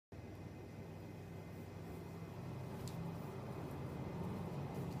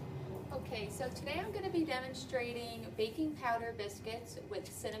Okay, so today I'm going to be demonstrating baking powder biscuits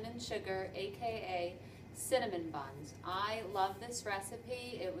with cinnamon sugar, aka cinnamon buns. I love this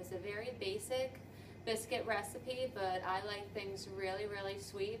recipe. It was a very basic biscuit recipe, but I like things really, really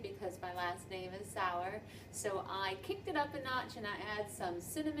sweet because my last name is Sour. So I kicked it up a notch and I add some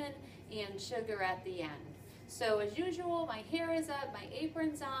cinnamon and sugar at the end. So as usual, my hair is up, my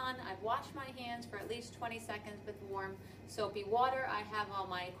apron's on, I've washed my hands for at least 20 seconds with warm soapy water. I have all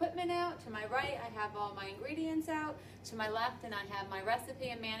my equipment out. To my right, I have all my ingredients out. To my left, and I have my recipe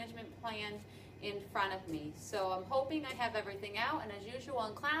and management plan in front of me. So I'm hoping I have everything out, and as usual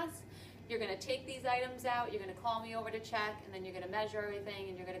in class, you're gonna take these items out, you're gonna call me over to check, and then you're gonna measure everything,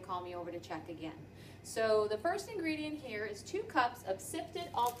 and you're gonna call me over to check again. So the first ingredient here is 2 cups of sifted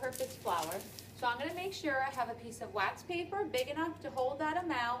all-purpose flour. So I'm gonna make sure I have a piece of wax paper big enough to hold that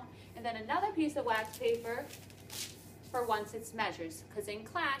amount, and then another piece of wax paper for once it's measured. Because in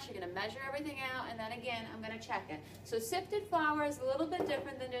class, you're gonna measure everything out, and then again, I'm gonna check it. So sifted flour is a little bit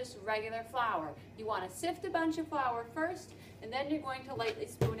different than just regular flour. You wanna sift a bunch of flour first, and then you're going to lightly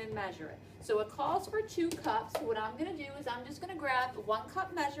spoon and measure it. So it calls for 2 cups. So what I'm gonna do is I'm just gonna grab a 1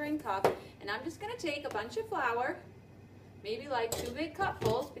 cup measuring cup, and I'm just gonna take a bunch of flour, maybe like 2 big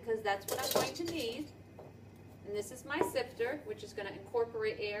cupfuls, because that's what I'm going to need. And this is my sifter, which is gonna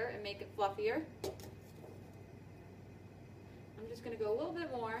incorporate air and make it fluffier. I'm just gonna go a little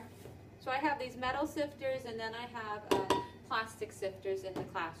bit more. So I have these metal sifters, and then I have plastic sifters in the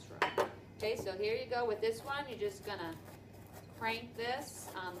classroom. Okay, so here you go with this one. You're just gonna crank this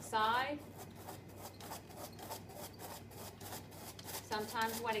on the side.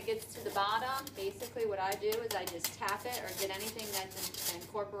 Sometimes when it gets to the bottom, basically what I do is I just tap it or get anything that's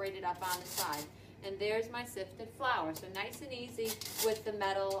incorporated up on the side. And there's my sifted flour. So nice and easy with the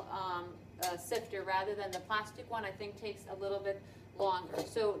metal sifter rather than the plastic one. I think takes a little bit longer.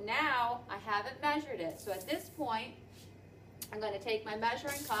 So now I haven't measured it. So at this point, I'm going to take my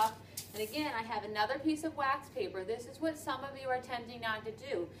measuring cup, and again, I have another piece of wax paper. This is what some of you are tending not to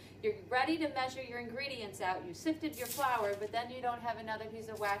do. You're ready to measure your ingredients out. You sifted your flour, but then you don't have another piece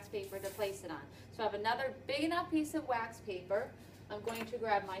of wax paper to place it on. So I have another big enough piece of wax paper. I'm going to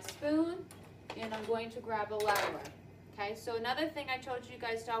grab my spoon, and I'm going to grab a leveler. Okay, so another thing I told you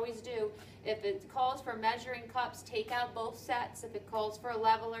guys to always do, if it calls for measuring cups, take out both sets. If it calls for a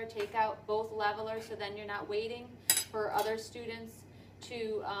leveler, take out both levelers, so then you're not waiting for other students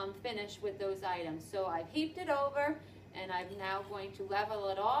to finish with those items. So I've heaped it over, and I'm now going to level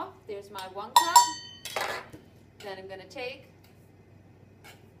it off. There's my 1 cup. Then I'm going to take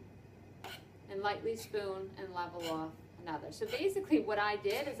and lightly spoon and level off another. So basically what I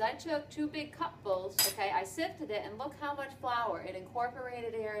did is I took 2 big cupfuls, okay, I sifted it, and look how much flour. It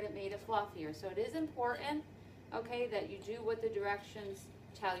incorporated air and it made it fluffier. So it is important, okay, that you do what the directions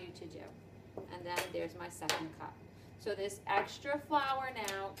tell you to do. And then there's my 2nd cup. So this extra flour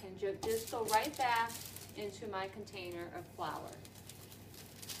now can just go right back into my container of flour.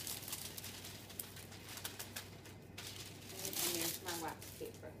 And there's my wax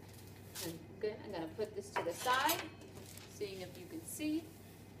paper. And good, I'm going to put this to the side, seeing if you can see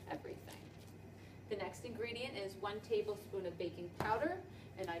everything. The next ingredient is 1 tablespoon of baking powder.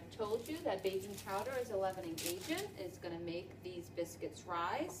 And I've told you that baking powder is a leavening agent. It's going to make these biscuits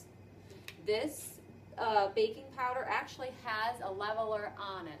rise. This baking powder actually has a leveler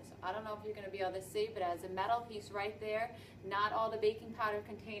on it. So I don't know if you're going to be able to see, but it has a metal piece right there. Not all the baking powder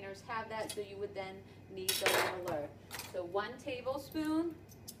containers have that, so you would then need the leveler. So 1 tablespoon,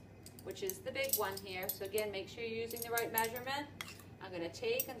 which is the big one here. So again, make sure you're using the right measurement. I'm going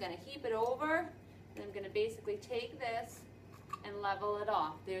to heap it over, and I'm going to basically take this and level it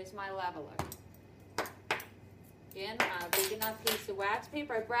off. There's my leveler. Again, a big enough piece of wax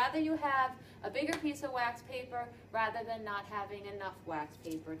paper. I'd rather you have a bigger piece of wax paper rather than not having enough wax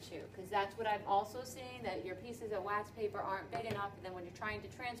paper too, because that's what I'm also seeing, that your pieces of wax paper aren't big enough, and then when you're trying to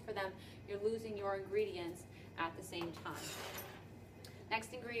transfer them, you're losing your ingredients at the same time.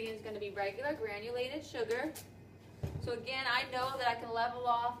 Next ingredient is going to be regular granulated sugar. So again, I know that I can level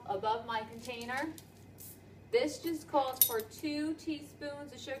off above my container. This just calls for 2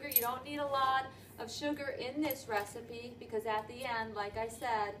 teaspoons of sugar. You don't need a lot of sugar in this recipe, because at the end, like I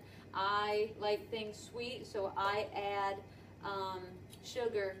said, I like things sweet, so I add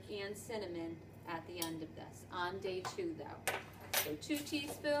sugar and cinnamon at the end of this, on day 2 though. So 2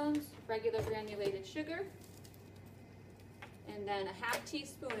 teaspoons regular granulated sugar, and then a ½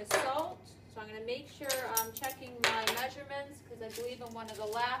 teaspoon of salt. So I'm going to make sure I'm checking my measurements, because I believe in one of the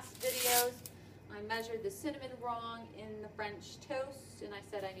last videos I measured the cinnamon wrong in the French toast, and I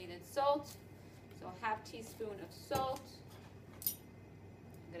said I needed salt. So a ½ teaspoon of salt.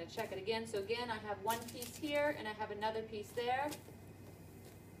 I'm gonna check it again. So again, I have one piece here and I have another piece there.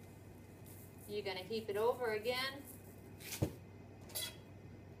 You're gonna heap it over again.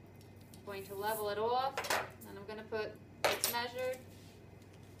 Going to level it off, and I'm gonna put what's measured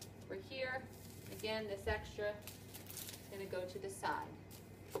for here. Again, this extra is gonna go to the side.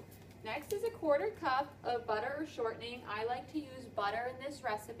 Next is a 1/4 cup of butter or shortening. I like to use butter in this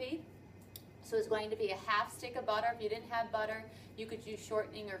recipe. So it's going to be a 1/2 stick of butter. If you didn't have butter, you could use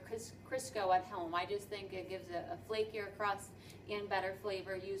shortening or Crisco at home. I just think it gives a flakier crust and better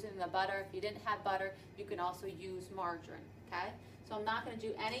flavor using the butter. If you didn't have butter, you can also use margarine, okay? So I'm not going to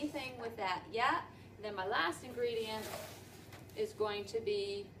do anything with that yet. And then my last ingredient is going to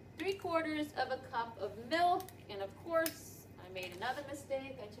be 3/4 of a cup of milk. And of course, I made another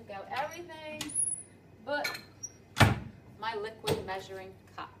mistake. I took out everything but my liquid measuring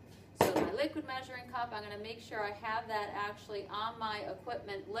cup. So my liquid measuring cup, I'm going to make sure I have that actually on my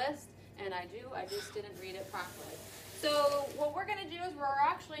equipment list. And I do, I just didn't read it properly. So what we're going to do is we're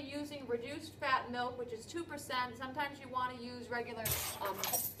actually using reduced fat milk, which is 2%. Sometimes you want to use regular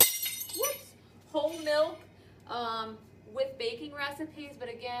whole milk with baking recipes. But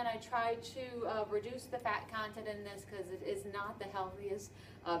again, I try to reduce the fat content in this because it is not the healthiest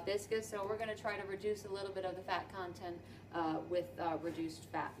biscuit. So we're going to try to reduce a little bit of the fat content with reduced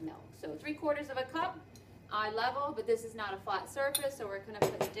fat milk. So 3/4 of a cup, eye level, but this is not a flat surface, so we're going to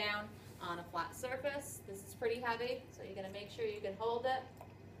put it down on a flat surface. This is pretty heavy, so you're going to make sure you can hold it.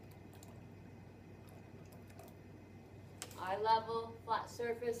 Eye level, flat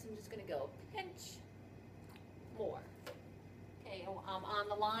surface. I'm just going to go pinch more. Okay, I'm on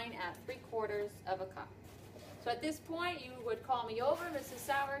the line at 3/4 of a cup. So at this point, you would call me over, Mrs.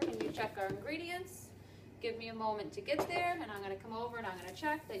 Sauer, can you check our ingredients? Give me a moment to get there, and I'm going to come over and I'm going to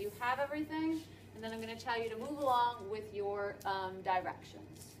check that you have everything, and then I'm going to tell you to move along with your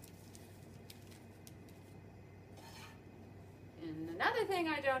directions. And another thing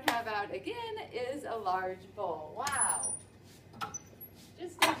I don't have out again is a large bowl. Wow.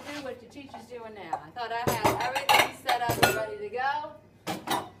 Just don't do what your teacher's doing now. I thought I had everything set up and ready to go.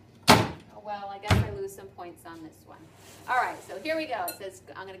 Oh, well, I guess I lose some points on this one. All right, so here we go. It says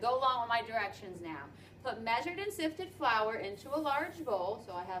I'm going to go along with my directions now. Put measured and sifted flour into a large bowl.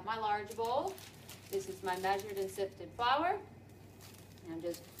 So I have my large bowl. This is my measured and sifted flour. And I'm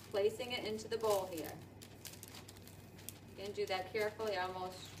just placing it into the bowl here. Again, do that carefully. I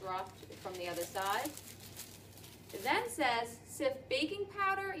almost dropped from the other side. It then says sift baking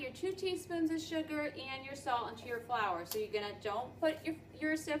powder, your 2 teaspoons of sugar, and your salt into your flour. So you're gonna, don't put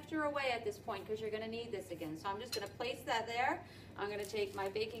your sifter away at this point because you're gonna need this again. So I'm just gonna place that there. I'm gonna take my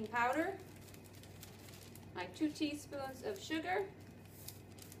baking powder, my 2 teaspoons of sugar,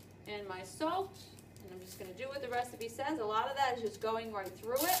 and my salt. And I'm just gonna do what the recipe says. A lot of that is just going right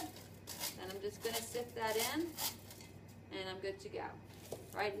through it. And I'm just gonna sift that in, and I'm good to go.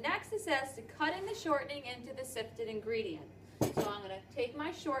 Right, next it says to cut in the shortening into the sifted ingredient. So I'm going to take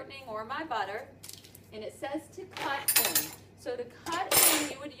my shortening or my butter, and it says to cut in. So to cut in,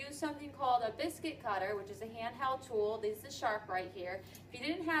 you would use something called a biscuit cutter, which is a handheld tool. This is sharp right here. If you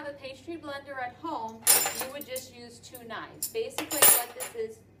didn't have a pastry blender at home, you would just use 2 knives. Basically what this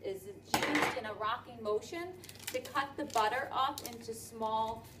is it's used in a rocking motion to cut the butter up into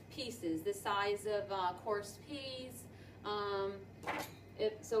small pieces, the size of coarse peas.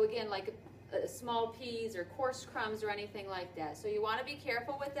 So again, like small peas or coarse crumbs or anything like that. So you want to be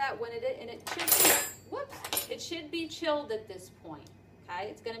careful with that when it should be chilled at this point. Okay,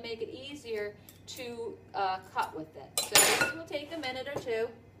 it's going to make it easier to cut with it. So this will take a minute or 2.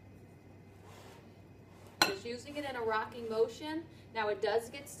 Just using it in a rocking motion. Now it does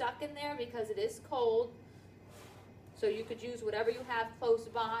get stuck in there because it is cold. So you could use whatever you have close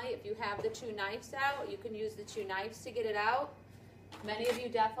by. If you have the 2 knives out, you can use the 2 knives to get it out. Many of you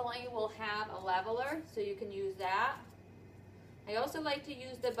definitely will have a leveler, so you can use that. I also like to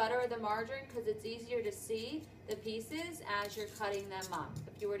use the butter or the margarine because it's easier to see the pieces as you're cutting them up.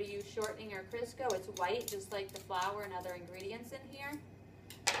 If you were to use shortening or Crisco, it's white, just like the flour and other ingredients in here.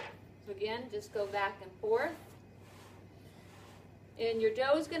 So again, just go back and forth. And your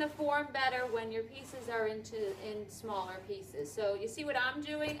dough is going to form better when your pieces are in smaller pieces. So you see what I'm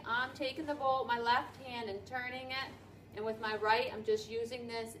doing? I'm taking the bowl with my left hand and turning it. And with my right, I'm just using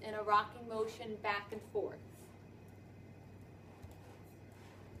this in a rocking motion back and forth.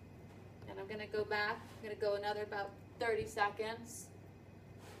 And I'm going to go back. I'm going to go another about 30 seconds.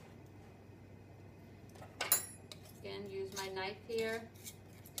 Again, use my knife here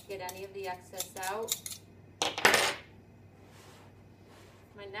to get any of the excess out.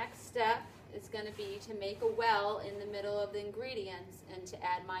 My next step is going to be to make a well in the middle of the ingredients and to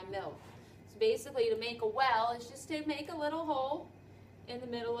add my milk. So basically to make a well is just to make a little hole in the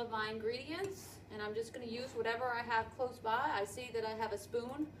middle of my ingredients, and I'm just going to use whatever I have close by. I see that I have a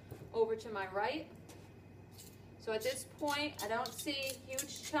spoon over to my right. So at this point, I don't see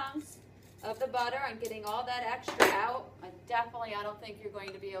huge chunks of the butter. I'm getting all that extra out. I don't think you're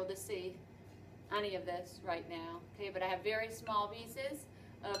going to be able to see any of this right now. Okay, but I have very small pieces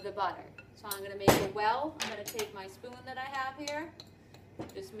of the butter. So I'm going to make a well. I'm going to take my spoon that I have here,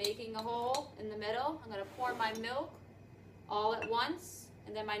 just making a hole in the middle. I'm going to pour my milk all at once.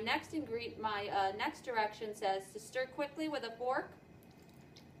 And then my next direction says to stir quickly with a fork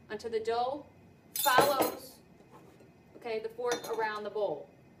until the dough follows, okay, the fork around the bowl.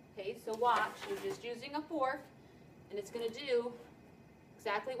 Okay, so watch, you're just using a fork, and it's going to do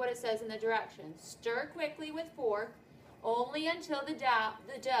exactly what it says in the directions. Stir quickly with fork, only until the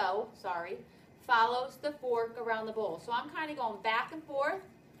dough follows the fork around the bowl. So I'm kind of going back and forth.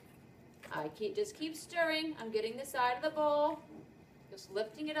 I just keep stirring. I'm getting the side of the bowl, just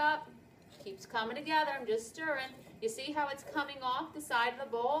lifting it up, keeps coming together. I'm just stirring. You see how it's coming off the side of the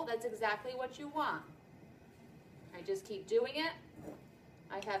bowl? That's exactly what you want. I just keep doing it.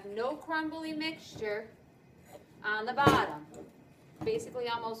 I have no crumbly mixture on the bottom. Basically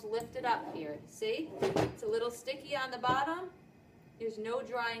almost lifted up here. See? It's a little sticky on the bottom. There's no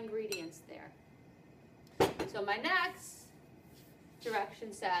dry ingredients there. So my next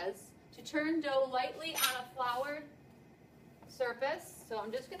direction says to turn dough lightly on a floured surface. So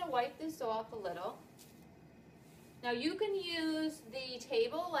I'm just going to wipe this off a little. Now you can use the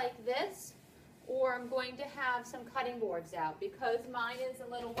table like this, or I'm going to have some cutting boards out. Because mine is a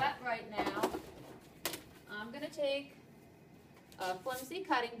little wet right now, I'm going to take a flimsy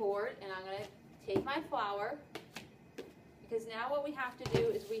cutting board and I'm going to take my flour, because now what we have to do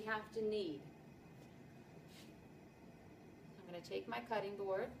is we have to knead. I'm going to take my cutting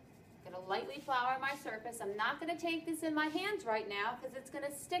board, I'm going to lightly flour my surface. I'm not going to take this in my hands right now because it's going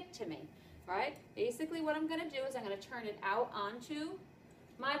to stick to me, right? Basically what I'm going to do is I'm going to turn it out onto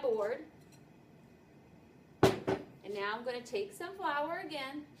my board. And now I'm going to take some flour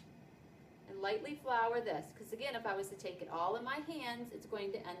again and lightly flour this, because again, if I was to take it all in my hands, it's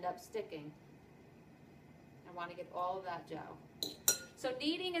going to end up sticking. I want to get all of that dough. So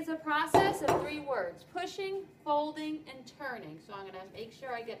kneading is a process of 3 words: pushing, folding, and turning. So I'm going to make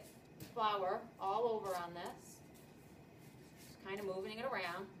sure I get flour all over on this. Just kind of moving it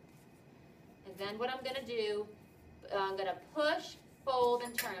around. And then what I'm going to do, I'm going to push, fold,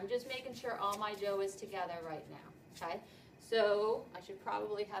 and turn. I'm just making sure all my dough is together right now. Okay, so I should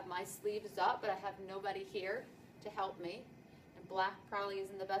probably have my sleeves up, but I have nobody here to help me. And black probably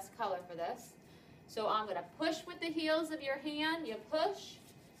isn't the best color for this. So I'm going to push with the heels of your hand. You push,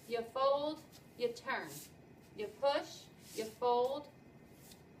 you fold, you turn. You push, you fold,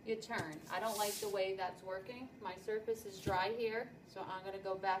 you turn. I don't like the way that's working. My surface is dry here, so I'm going to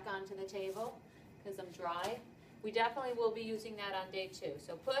go back onto the table because I'm dry. We definitely will be using that on day 2.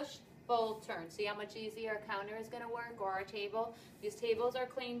 So push, fold, turn. See how much easier our counter is going to work, or our table? These tables are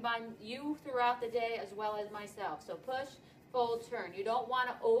cleaned by you throughout the day as well as myself. So push, fold, turn. You don't want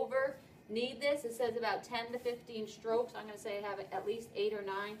to over knead this. It says about 10 to 15 strokes. I'm going to say I have at least 8 or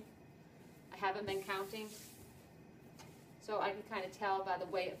 9. I haven't been counting. So I can kind of tell by the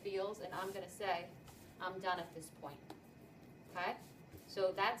way it feels, and I'm going to say I'm done at this point. Okay?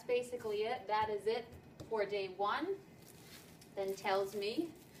 So that's basically it. That is it for day 1. Then tells me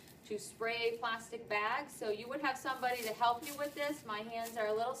to spray plastic bags. So you would have somebody to help you with this. My hands are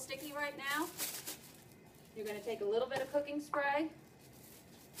a little sticky right now. You're going to take a little bit of cooking spray.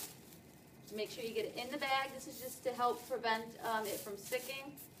 Make sure you get it in the bag. This is just to help prevent it from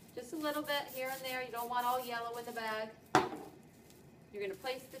sticking. Just a little bit here and there. You don't want all yellow in the bag. You're going to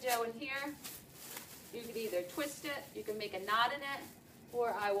place the dough in here. You could either twist it, you can make a knot in it,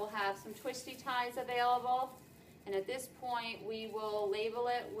 or I will have some twisty ties available. And at this point, we will label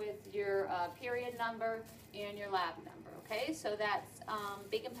it with your period number and your lab number, okay? So that's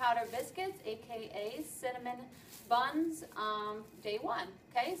baking powder biscuits, aka cinnamon buns, day 1,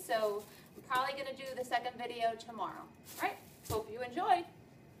 okay? So I'm probably gonna do the second video tomorrow, all right? Hope you enjoyed.